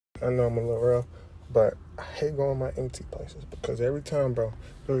I know I'm a little real, but I hate going to my empty places because every time, bro,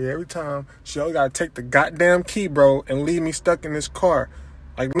 every time she always gotta take the goddamn key, bro, and leave me stuck in this car.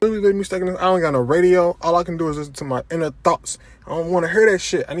 Like, literally leave me stuck in this. I don't got no radio. All I can do is listen to my inner thoughts. I don't want to hear that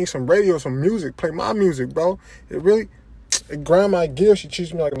shit. I need some radio, some music. Play my music, bro. It grind my gears. She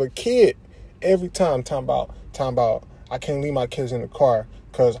treats me like a little kid every time. Talking about, I can't leave my kids in the car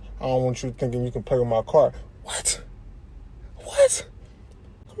because I don't want you thinking you can play with my car. What?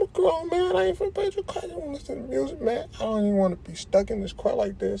 I'm a grown man. I ain't finna play with your car. I don't want to listen to music, man. I don't even want to be stuck in this car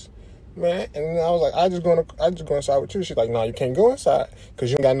like this, man. And then I was like, I just go inside with you. She's like, no, you can't go inside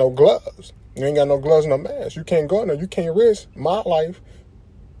because you ain't got no gloves. You ain't got no gloves, no mask. You can't go in there. You can't risk my life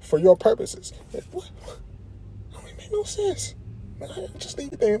for your purposes. What? That don't make no sense. Man, just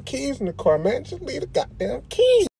leave the damn keys in the car, man. Just leave the goddamn keys.